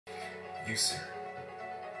You, sir.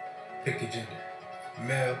 Pick your gender.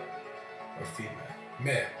 Male or female?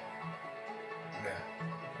 Male. Male.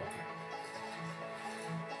 Okay.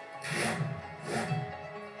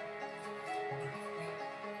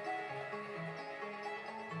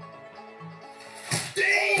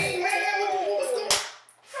 Dang, man! What's going on?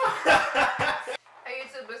 Hey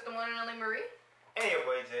YouTube, it's the one and only Marie. Hey, your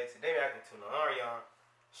boy Jay. Today we're acting to Lenarr Young,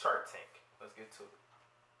 Shark Tank. Let's get to it.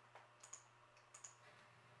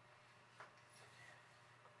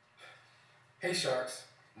 Hey Sharks,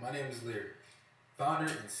 my name is Lenarr,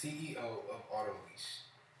 founder and CEO of AutoLeash.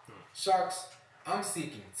 Sharks, I'm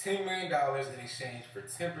seeking $10 million in exchange for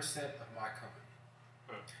 10% of my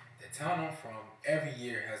company. The town I'm from every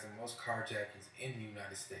year has the most carjackings in the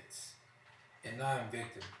United States, and I am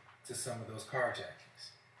victim to some of those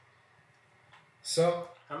carjackings. So,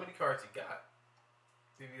 How many cards you got?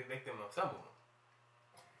 To be a victim of some of them.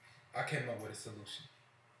 I came up with a solution.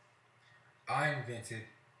 I invented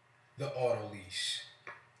the AutoLeash.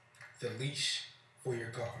 The leash for your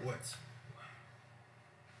car. What?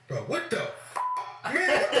 Bro, what the f***?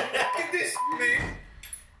 Man, what the f*** is this, man?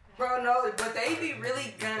 Bro, no, but they be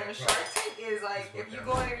really gunning. Shark Tank is like, if you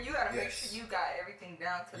go in there, you gotta make Yes. sure you got everything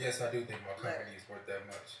down to Yes, I do think my company is worth that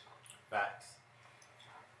much. Facts.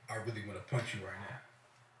 I really want to punch you right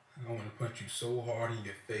now. I want to punch you so hard in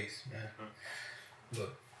your face, man.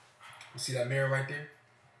 Look, you see that mirror right there?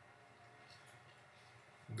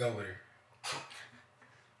 Go with her.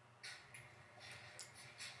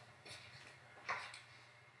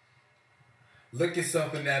 Look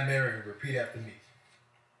yourself in that mirror and repeat after me.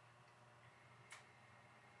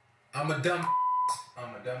 I'm a dumb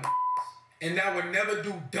I'm a dumb and I would never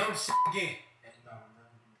do dumb shit again. And I would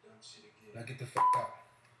never do dumb shit again. Now get the fuck out.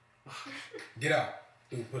 Get out.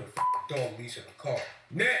 Dude, put a dog leash in the car.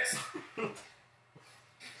 Next!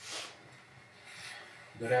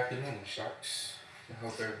 Good afternoon, Sharks. I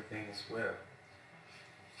hope everything is well.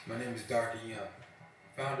 My name is Dr. Young,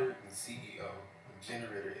 founder and CEO of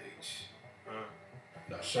Generator H.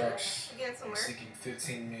 Now, Sharks, Again, I'm somewhere. seeking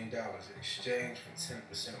 $15 million in exchange for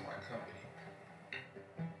 10% of my company.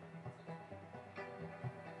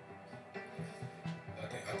 I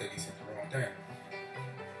think he said the wrong thing.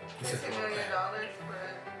 He said the $15 wrong million thing. for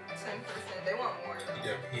 10%. They want more.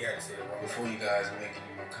 He had to say it wrong. Before you guys make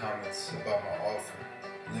any more comments about my offer,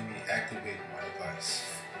 let me activate my device.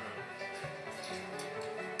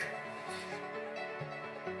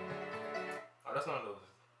 Oh, that's one of those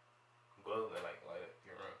glows that like light up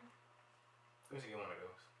your room. We should get one of those.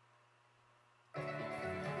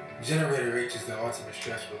 Generator H is the ultimate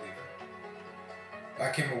stress reliever. I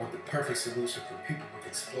came up with the perfect solution for people with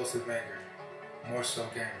explosive anger, more so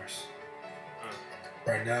gamers.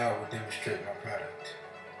 Right now, I will demonstrate my product.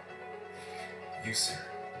 You, sir.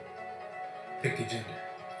 Pick your gender.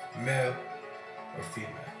 Male or female?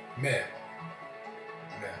 Male.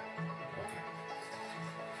 Male. Okay.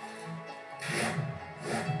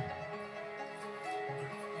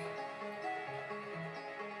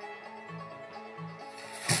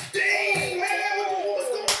 Dang, man! What's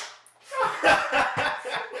going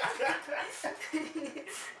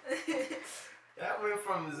That went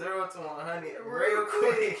from 0 to 100 real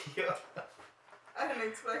quick, yo. I didn't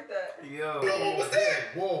expect that. Yo. What was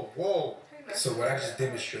that? Whoa. So what I just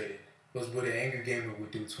demonstrated was what an angry gamer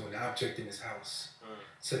would do to an object in his house,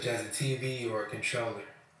 such as a TV or a controller.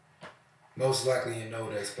 Most likely you know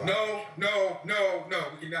that spot. No.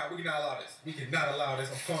 We cannot allow this. We cannot allow this.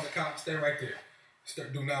 I'm calling the cops. Stay right there.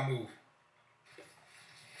 Do not move.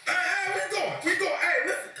 Hey, where you going? Hey,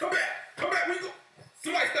 listen, come back. We go.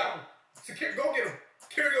 Somebody stop him. Security, go get him.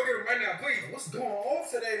 Security, go get him right now, please. What's going on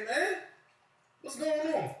today, man? What's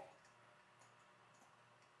going on?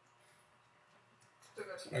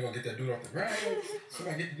 Somebody gonna get that dude off the ground.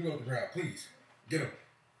 Somebody get the dude off the ground, please. Get him.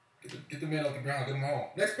 Get the man off the ground. Get him home.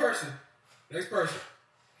 Next person. Hey,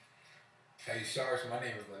 Sharks. My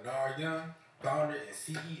name is Lenarr Young, founder and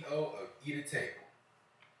CEO of Eat a Table.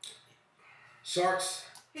 Sharks.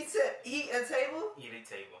 He said, eat a table? Eat a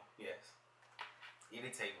table, yes. Eat a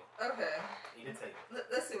table. Okay. Eat a table.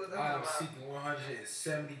 Let's see what's I going am on. seeking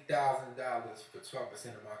 $170,000 for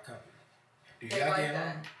 12% of my company. Do They y'all like get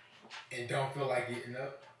that. home and don't feel like getting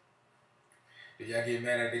up? Do y'all get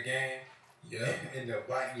mad at the game? Yeah. End up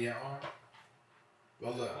biting your arm?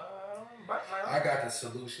 Well, look, I got the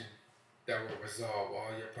solution that will resolve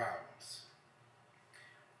all your problems.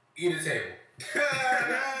 Eat a table.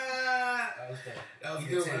 That was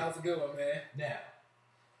a good one, man. Now,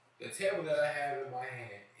 the table that I have in my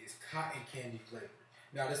hand is cotton candy flavored.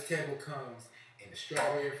 Now, this table comes in the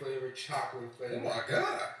strawberry flavor, chocolate flavor. Oh my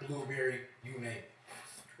God. Blueberry, you name it.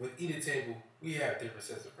 with either table, we have different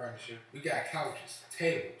sets of furniture. We got couches,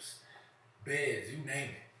 tables, beds, you name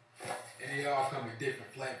it, and they all come in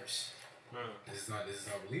different flavors. This is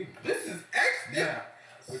unbelievable. This is excellent. Yeah.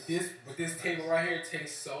 With this table right here, it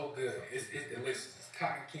tastes so good. It's delicious. It's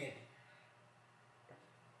cotton candy.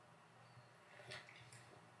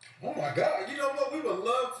 Oh my God! You know what? We would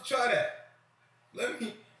love to try that. Let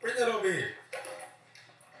me bring that over here.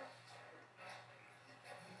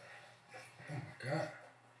 Oh my God!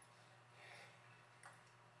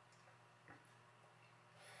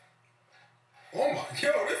 Oh my, this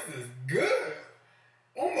is good.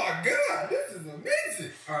 Oh my God, this is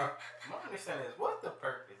amazing. My understanding is what the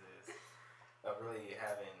purpose is of really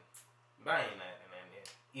buying that and then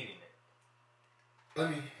eating it.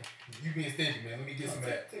 You being stingy, man. Let me get some of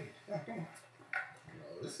that. Take it. Come on.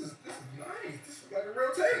 This is nice. This is like a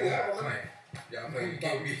real table. Y'all playing. You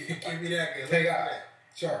can't be that good. Take out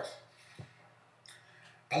Sharks.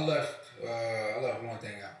 I left one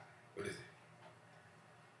thing out. What is it?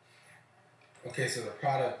 Okay, so the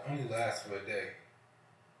product only lasts for a day.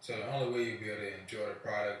 So the only way you'll be able to enjoy the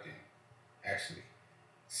product and actually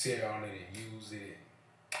sit on it and use it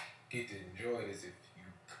and get to enjoy it is if you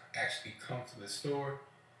actually come to the store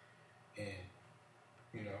and,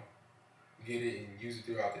 get it and use it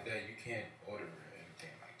throughout the day. You can't order it or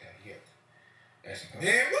anything like that. You have to actually come.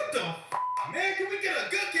 Man, what the man? Can we get a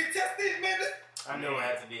good kid tested, man? I know it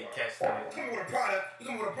has to be a catch to it. Come with a product. You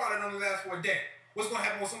come with a product that only lasts for a day. What's gonna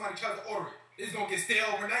happen when somebody tries to order it? It's gonna get stale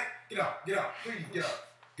overnight. Get up. Please get up.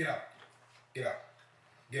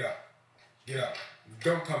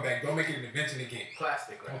 Don't come back. Don't make it an invention again.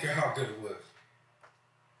 Plastic wrap. I don't care how good it was.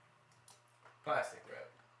 Plastic wrap.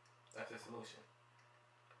 That's the solution.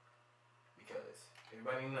 Because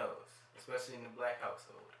everybody knows, especially in the black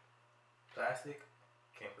household, plastic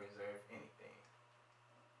can preserve anything.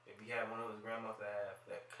 If you have one of those grandmas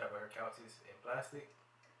that cover her couches in plastic,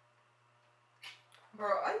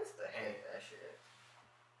 bro, I used to hate that shit.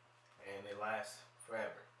 And it lasts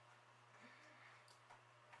forever.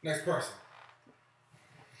 Next person.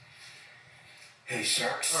 Hey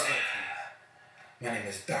Sharks. My name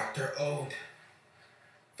is Dr. Ode,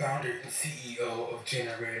 founder and CEO of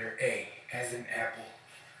Generator A, as in Apple.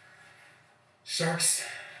 Sharks,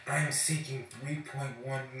 I am seeking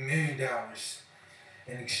 $3.1 million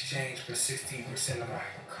in exchange for 16% of my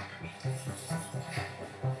company.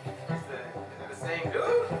 Is it the same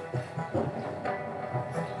dude?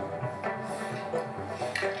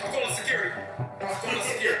 I'm calling security.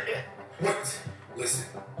 Wait, listen.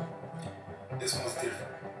 This one's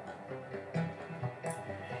different.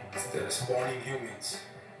 Instead of spawning humans,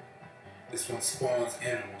 this one spawns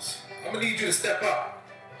animals. I'm gonna need you to step up.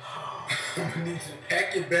 I'm gonna need you to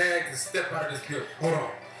pack your bags and step out of this building. Hold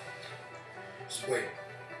on. Just wait.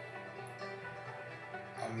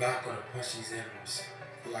 I'm not gonna punch these animals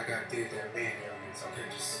like I did that man aliens. Okay,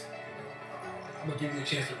 just, I'm gonna give you a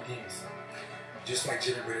chance to redeem yourself. Just like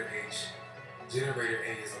Generator H. Generator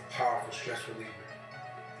A is a powerful stress reliever.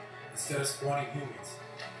 Instead of spawning humans,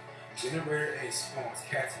 Generator A spawns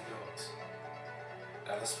cats and dogs.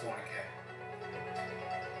 Now let's spawn a cat.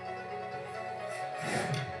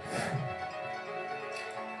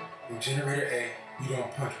 With Generator A, you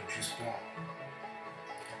don't punch what you spawn.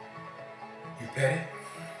 You pet it,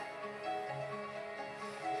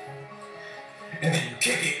 and then you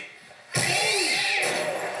kick it.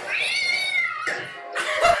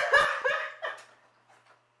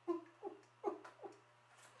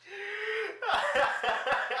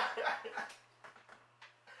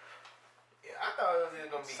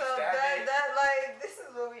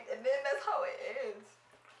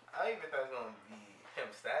 I even thought it was gonna be him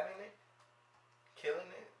stabbing it,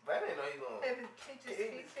 killing it, but I didn't know he was gonna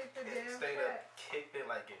straight up kicked it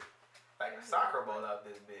like a soccer ball out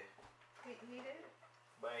this bit. He did.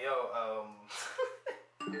 But yo,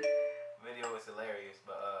 video was hilarious.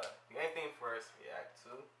 But you got anything for us react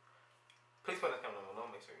to? Please put us comment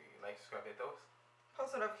below. Make sure you like, subscribe, hit those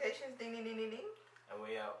post notifications. Ding ding ding ding ding. And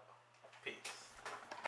we out. Peace.